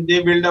 and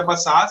they build up a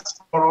SaaS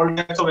for all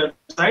types of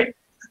websites.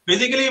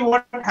 Basically,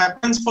 what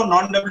happens for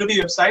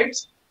non-WP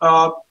websites?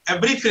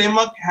 Every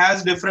framework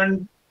has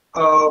different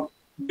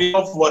way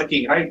of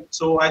working, right?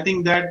 So I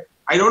think that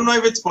I don't know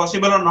if it's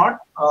possible or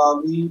not.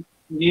 We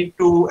need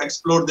to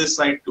explore this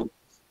side too.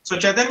 So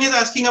Chaitanya is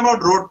asking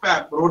about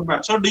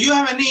roadmap. So do you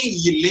have any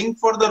link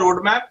for the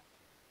roadmap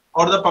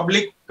or the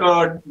public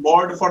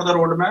board for the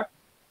roadmap?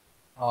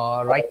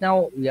 Right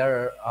now,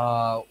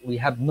 we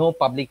have no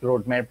public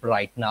roadmap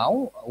right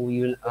now.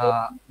 We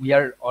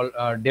are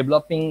all,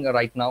 developing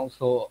right now,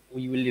 so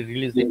we will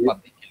release it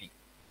publicly.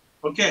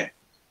 Okay.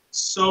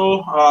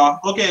 So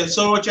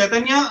so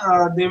Chaitanya,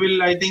 they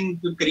will, I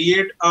think,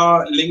 create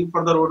a link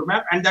for the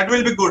roadmap, and that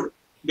will be good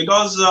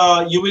because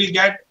you will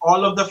get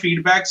all of the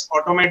feedbacks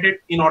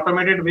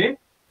automated way.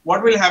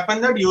 What will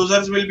happen that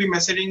users will be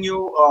messaging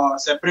you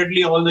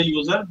separately, all the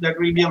users. That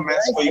will be a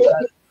mess for you.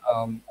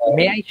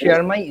 May I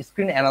share my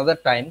screen another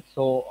time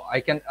so I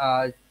can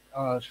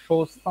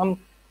show some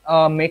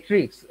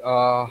metrics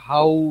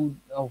how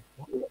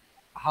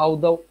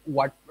the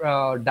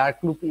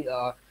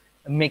Darkloop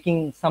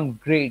making some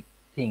great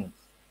things.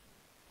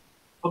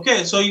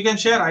 Okay, so you can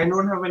share. I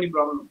don't have any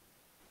problem.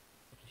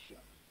 Sure.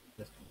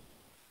 Just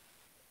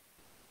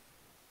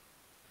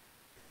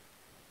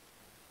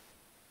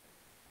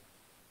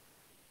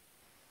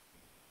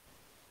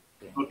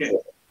Okay.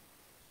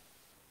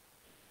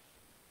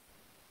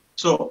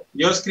 So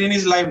your screen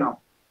is live now.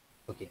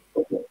 okay.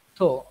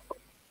 So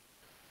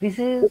this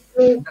is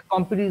the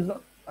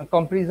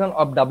comparison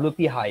of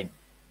WP Hive.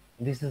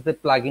 This is the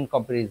plugin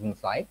comparison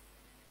site,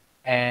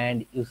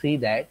 and you see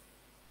that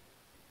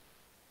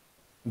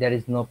there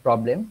is no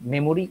problem.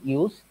 Memory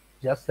use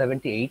just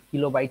 78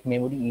 kilobyte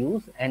memory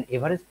use, and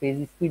average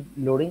page speed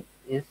loading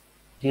is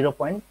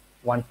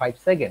 0.15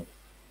 seconds.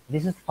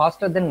 This is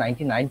faster than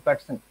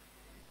 99%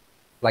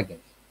 plugins.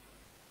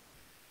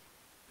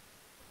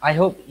 I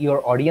hope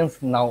your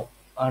audience now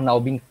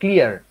being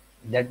clear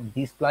that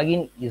this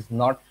plugin is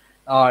not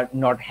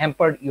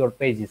hampered your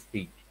page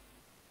speed.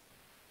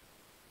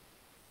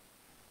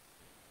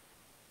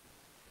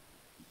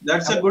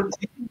 That's a good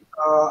thing.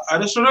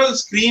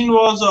 Aristotle's screen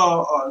was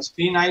a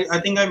screen. I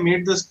think I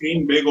made the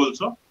screen big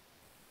also.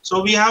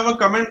 So we have a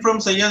comment from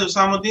Sayyid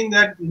Usamuddin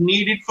that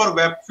need it for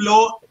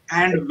Webflow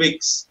and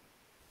Wix.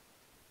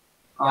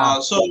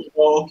 So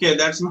okay,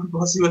 that's not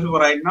possible for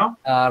right now.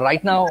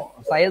 Right now,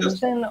 Syed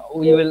Hussain,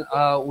 we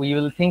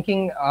will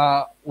thinking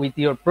with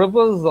your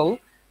proposal.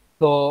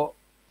 So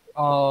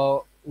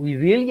we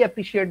really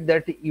appreciate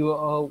that you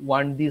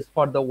want this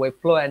for the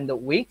Webflow and the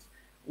Wix.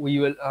 We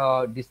will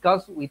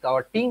discuss with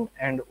our team,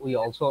 and we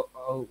also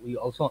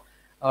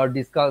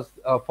discuss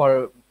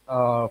for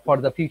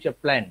the future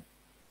plan.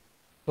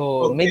 So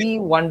Okay. maybe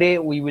one day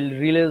we will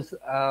release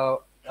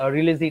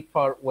it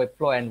for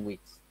Webflow and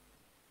Wix.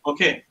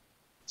 Okay.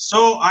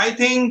 So I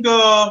think,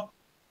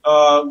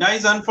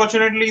 guys,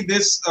 unfortunately,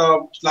 this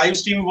live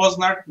stream was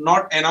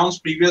not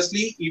announced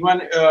previously.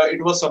 Even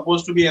it was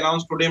supposed to be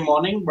announced today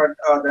morning, but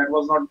that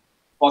was not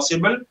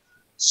possible.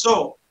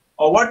 So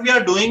what we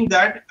are doing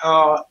that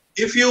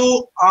if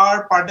you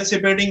are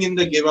participating in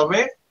the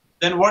giveaway,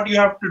 then what you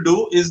have to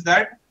do is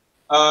that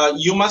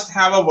you must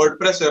have a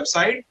WordPress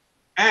website,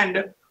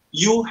 and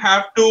you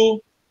have to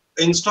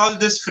install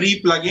this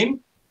free plugin,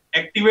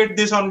 activate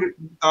this on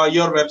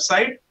your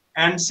website,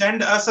 and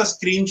send us a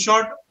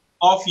screenshot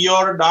of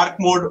your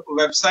Darkmode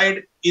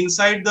website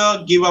inside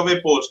the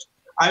giveaway post.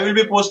 I will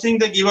be posting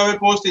the giveaway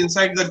post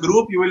inside the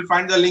group. You will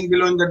find the link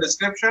below in the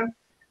description,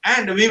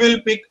 and we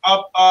will pick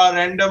up a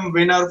random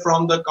winner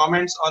from the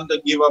comments on the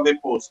giveaway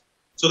post.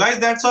 So guys,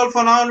 that's all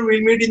for now.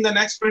 We'll meet in the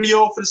next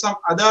video for some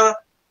other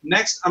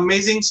next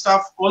amazing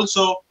stuff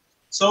also.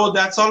 So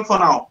that's all for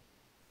now.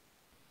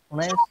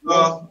 Nice.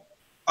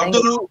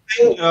 Abdul,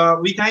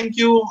 we thank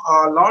you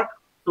a lot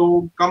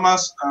to come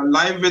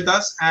live with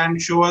us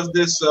and show us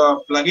this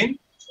plugin.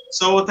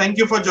 So thank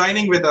you for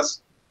joining with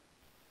us.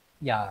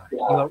 Yeah,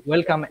 you are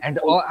welcome, and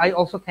I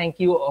also thank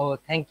you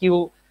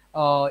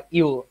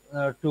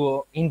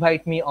to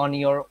invite me on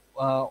your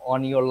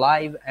on your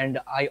live, and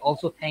I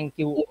also thank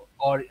you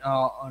or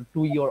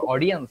to your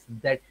audience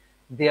that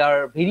they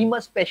are very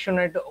much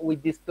passionate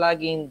with this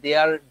plugin. They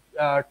are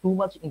too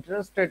much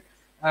interested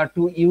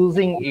to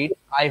using it.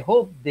 I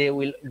hope they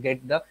will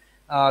get the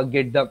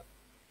get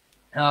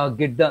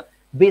the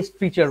best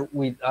feature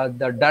with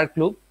the dark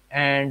loop.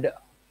 And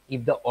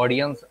if the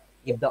audience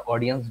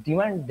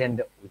demand, then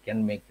we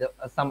can make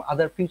some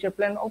other future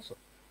plan also.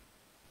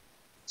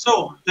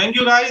 So thank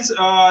you guys.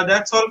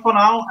 That's all for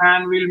now,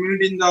 and we'll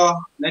meet in the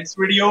next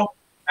video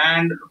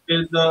and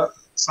with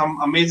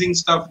some amazing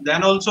stuff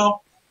then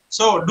also.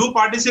 So do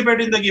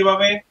participate in the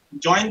giveaway.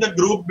 Join the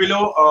group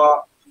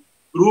below,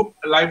 group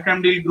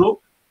lifetime deal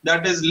group.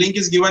 That is link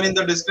is given in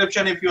the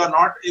description if you are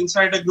not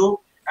inside the group.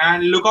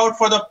 And look out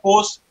for the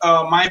post,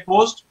 my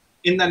post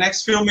in the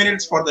next few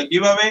minutes for the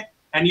giveaway.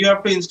 And you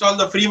have to install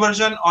the free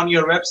version on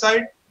your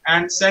website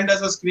and send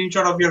us a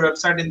screenshot of your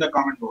website in the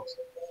comment box.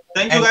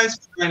 Thank you guys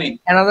for joining.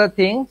 Another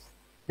thing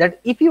that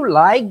if you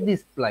like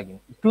this plugin,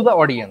 to the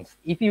audience,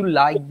 if you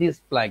like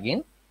this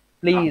plugin,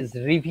 please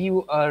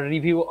review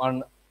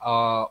on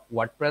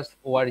WordPress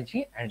org.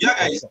 And yeah,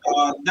 guys,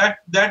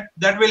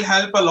 that will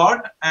help a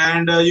lot.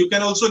 And you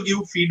can also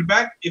give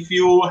feedback if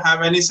you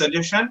have any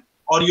suggestion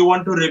or you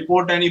want to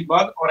report any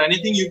bug or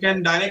anything. You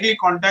can directly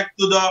contact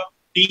to the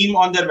team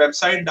on their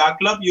website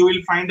Darklup. You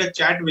will find a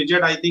chat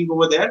widget, I think,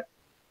 over there,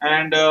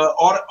 and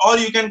or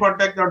you can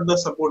contact the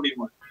support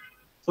email.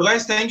 So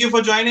guys, thank you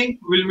for joining.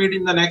 We'll meet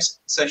in the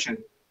next session.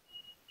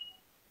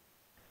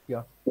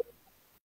 Yeah.